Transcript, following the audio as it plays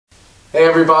Hey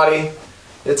everybody,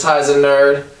 it's Heisen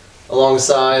Nerd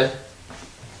alongside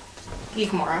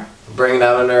Geek Mora. Bringing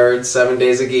Out a Nerd, 7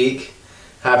 Days a Geek.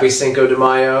 Happy Cinco de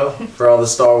Mayo for all the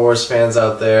Star Wars fans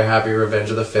out there. Happy Revenge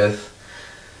of the 5th.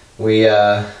 We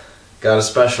got a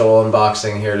special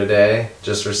unboxing here today.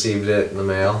 Just received it in the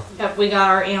mail. Yep, we got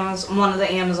our one of the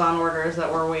Amazon orders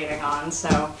that we're waiting on.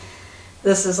 So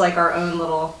this is like our own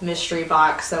little mystery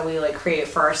box that we like create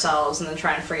for ourselves and then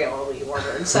try and forget what we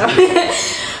ordered. So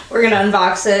we're gonna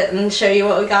unbox it and show you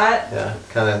what we got. Yeah,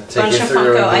 kind of take Bunch you of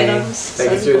through Funko items.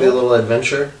 Take you through the little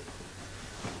adventure.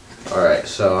 All right,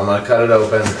 so I'm gonna cut it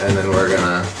open and then we're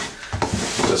gonna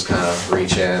just kind of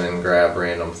reach in and grab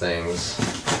random things.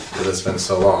 Because it's been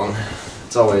so long.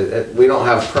 It's always we don't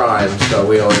have Prime, so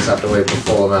we always have to wait the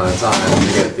full amount of time to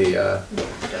get the.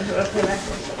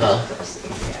 Huh?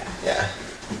 Yeah.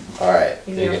 All right.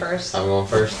 You go first. I'm going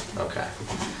first. Okay.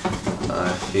 I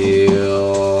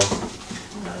feel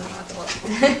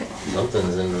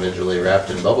something's individually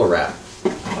wrapped in bubble wrap.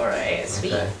 All right,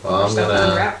 sweet. Okay. Well, I'm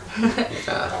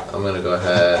gonna go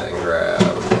ahead and grab.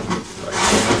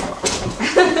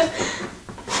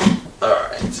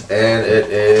 Alright, and it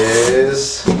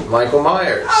is Michael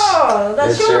Myers. Oh,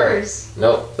 that's yours.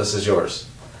 Nope, this is yours.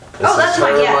 This that's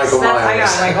mine, yes. I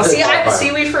got Michael.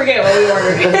 See, we forget what we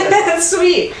ordered.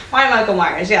 Sweet. My Michael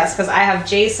Myers, yes, because I have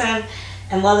Jason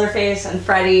and Leatherface and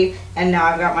Freddy, and now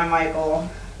I've got my Michael.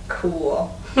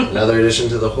 Cool. Another addition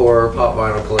to the horror pop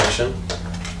vinyl collection.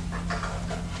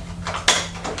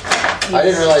 Yes. I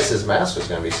didn't realize his mask was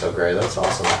going to be so gray. That's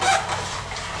awesome.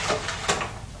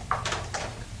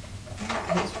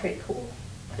 He's pretty cool.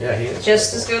 Yeah, he is.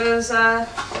 Just as good as the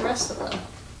rest of the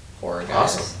horror guys.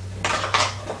 Awesome.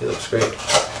 He looks great.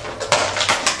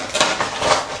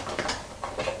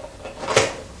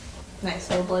 Nice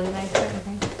little bloody knife and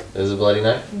everything. Is it a bloody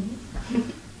knife? Mm-hmm.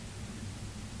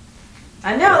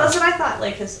 I know, that's what I thought.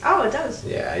 Like his. Oh, it does.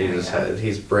 Yeah,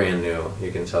 he's brand new.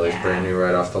 You can tell he's brand new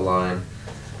right off the line.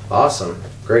 Awesome.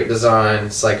 Great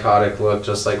design, psychotic look,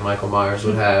 just like Michael Myers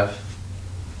would have.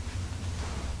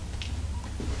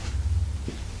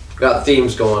 Got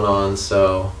themes going on,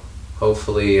 so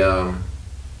hopefully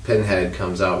Pinhead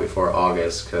comes out before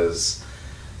August, because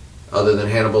other than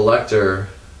Hannibal Lecter,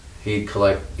 he'd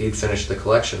finish the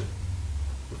collection.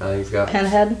 You've got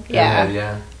Pinhead?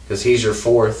 Yeah, because he's your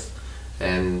fourth,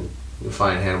 and you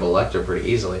find Hannibal Lecter pretty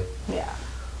easily. Yeah.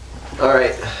 All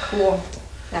right. Cool.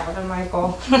 That was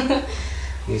Michael.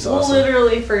 He's awesome.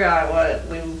 Literally forgot what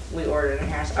we ordered in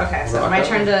here. Okay, so my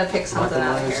turn to pick something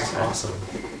out of here. Is awesome.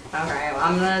 Alright, well,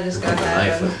 I'm gonna just go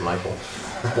ahead and with Michael.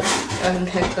 go ahead and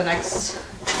pick the next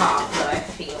top that I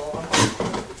feel.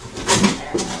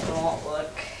 And it won't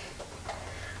look.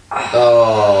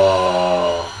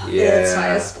 Oh, yeah. It's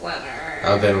my Splinter.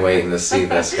 I've been waiting to see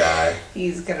this guy.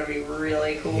 He's gonna be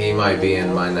really cool. He might be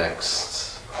in my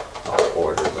next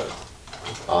order, but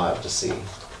I'll have to see.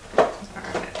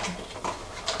 Alright.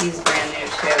 He's brand new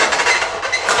too.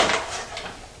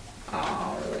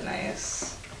 Oh, really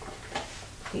nice.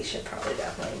 He should probably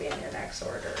definitely be in your next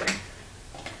order.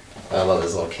 I love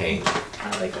his little cane.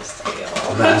 I like his tail.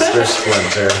 Master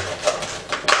Splinter.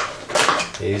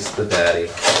 He's the daddy.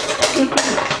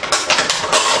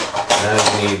 Now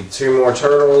you need 2 more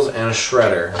turtles and a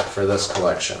shredder for this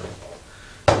collection.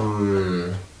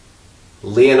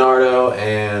 Leonardo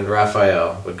and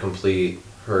Raphael would complete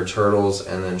her turtles,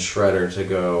 and then Shredder to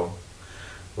go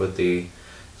with the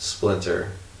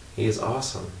Splinter. He is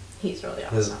awesome. He's really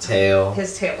awesome. His tail.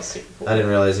 His tail's super cool. I didn't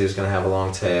realize he was going to have a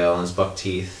long tail, and his buck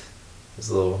teeth,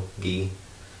 his little gi,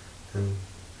 and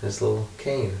his little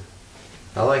cane.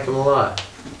 I like him a lot.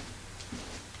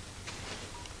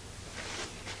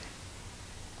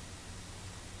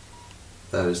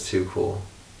 That is too cool.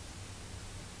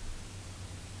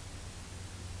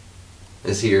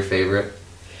 Is he your favorite?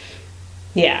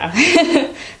 Yeah.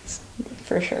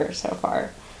 For sure, so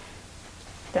far.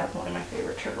 Definitely my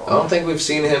favorite turtle. I don't think we've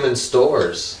seen him in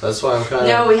stores. That's why I'm kind of...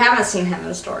 No, we haven't seen him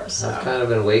in stores. So. I've kind of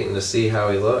been waiting to see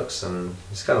how he looks, and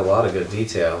he's got a lot of good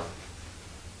detail.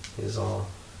 He's all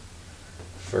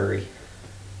furry.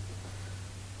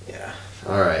 Yeah.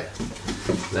 Alright.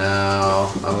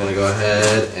 Now, I'm going to go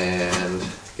ahead and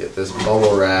get this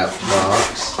bubble wrap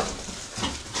box.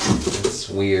 It's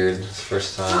weird. It's the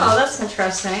first time. Oh, that's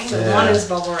interesting. The one is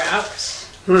bubble wrapped.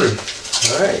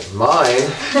 Alright,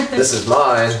 mine. This is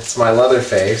mine. It's my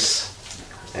Leatherface.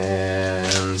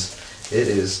 And it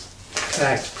is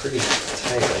packed pretty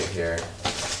tightly here.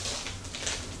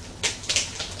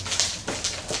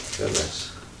 Goodness.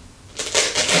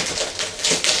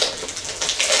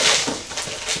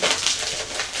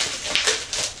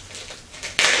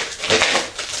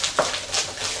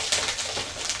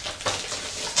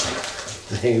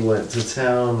 They went to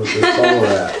town with this bubble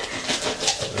wrap.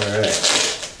 Alright.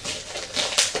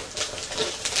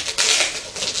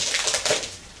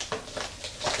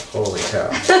 Holy cow.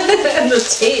 And the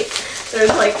tape, there's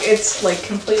like, it's like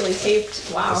completely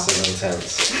taped. Wow. This is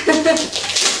intense.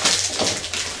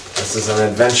 This is an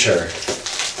adventure.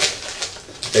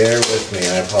 Bear with me,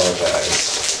 I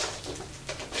apologize.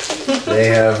 They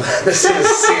have, this is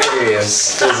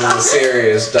serious. This is a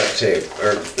serious duct tape.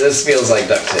 Or, this feels like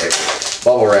duct tape.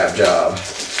 Bubble wrap job.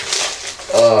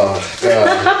 Oh, God.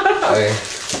 I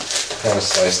kind of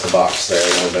sliced the box there a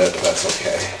little bit, but that's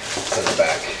okay. It's in the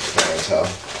back, you can tell.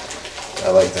 I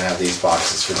like to have these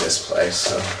boxes for display,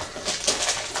 so.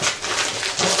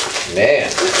 Man,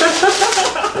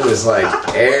 it was like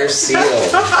air sealed.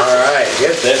 Alright,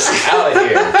 get this out of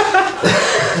here.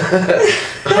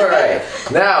 Alright,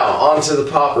 now on to the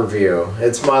pop review.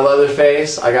 It's my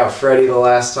Leatherface. I got Freddy the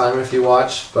last time if you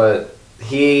watched, but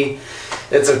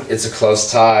it's a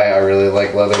close tie. I really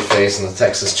like Leatherface and the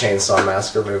Texas Chainsaw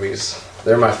Massacre movies.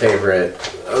 They're my favorite.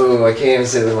 Oh, I can't even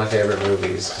say they're my favorite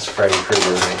movies because Freddy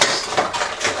Krueger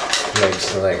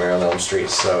makes The Nightmare on Elm Street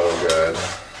so good.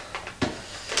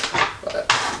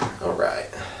 But, alright.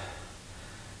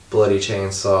 Bloody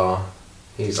Chainsaw.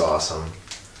 He's awesome.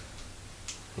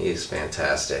 He's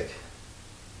fantastic.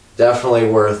 Definitely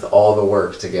worth all the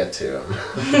work to get to him.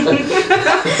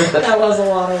 That was a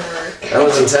lot of work. That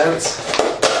was intense.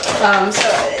 So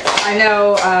I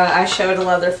know I showed a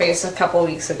Leatherface a couple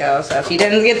weeks ago, so if you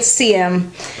didn't get to see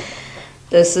him,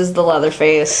 this is the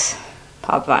Leatherface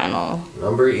pop vinyl.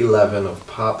 Number 11 of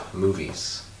pop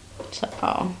movies.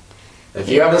 So if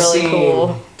you haven't really seen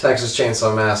cool. Texas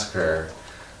Chainsaw Massacre,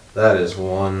 that is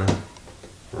one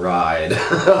ride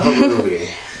of a movie.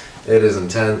 It is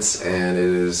intense and it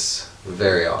is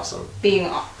very awesome.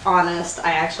 Being honest,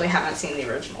 I actually haven't seen the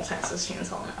original Texas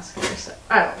Chainsaw Massacre, so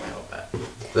I don't know, but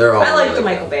They're all I like really the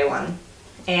Michael good. Bay one.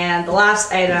 And the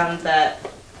last item that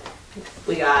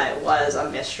we got was a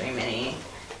mystery mini.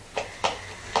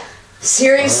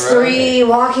 Series 3,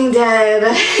 Walking Dead,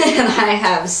 and I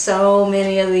have so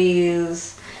many of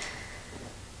these.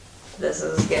 This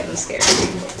is getting scary.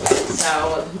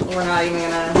 So we're not even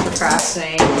gonna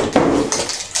procrastinate. And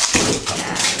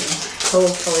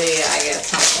hopefully I get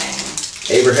something.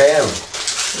 Abraham.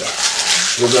 Yeah.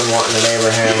 We've been wanting an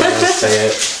Abraham. I'm gonna say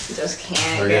it. Just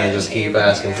can't. We're get gonna just keep Abraham.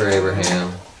 asking for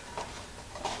Abraham.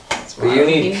 That's But you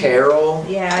need Carol.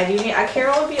 Yeah, I do need.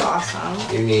 Carol would be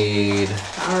awesome. You need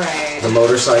All right. the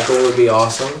motorcycle would be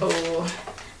awesome. Oh,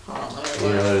 hold on, let me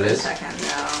You know what look it for is? a second.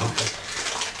 No.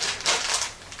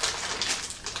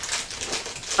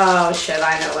 Oh shit!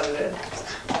 I know what it is.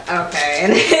 Okay,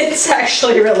 and it's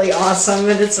actually really awesome,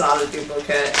 and it's not a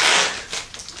duplicate.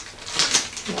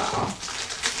 Wow.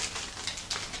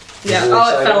 Yeah. Is it Oh,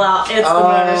 it exciting? fell out. It's the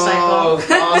motorcycle.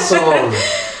 Awesome.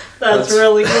 That's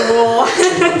really cool.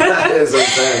 That is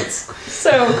intense.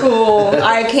 So cool.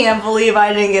 I can't believe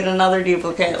I didn't get another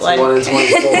duplicate. It's 1 in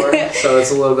 24, so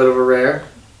it's a little bit of a rare.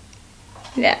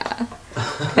 Yeah.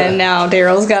 And now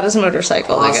Daryl's got his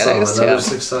motorcycle to Awesome. get us Another to.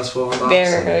 successful unboxing.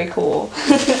 Very, very cool.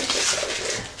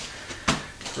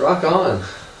 Rock on.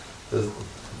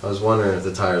 I was wondering if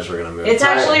the tires were gonna move. It's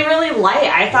actually really light.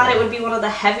 I thought it would be one of the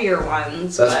heavier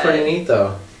ones. That's but pretty neat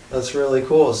though. That's really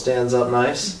cool. It stands up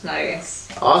nice. Nice.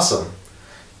 Awesome.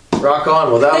 Rock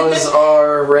on. Well, that was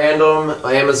our random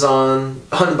Amazon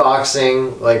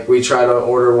unboxing. Like, we try to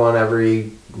order one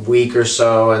every week or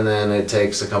so, and then it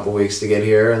takes a couple weeks to get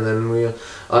here, and then we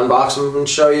unbox them and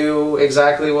show you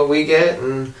exactly what we get.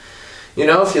 And, you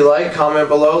know, if you like, comment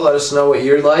below. Let us know what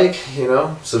you'd like. You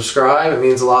know, subscribe. It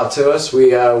means a lot to us. We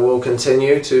will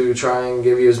continue to try and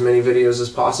give you as many videos as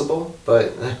possible,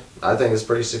 but I think it's a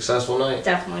pretty successful night.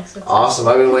 Definitely successful. Awesome.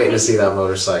 I've been waiting to see that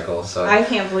motorcycle. So I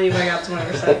can't believe I got the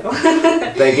motorcycle.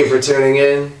 thank you for tuning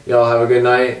in. Y'all have a good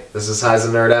night. This is Highs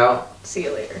and Nerd Out. See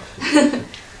you later.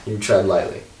 You tread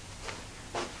lightly.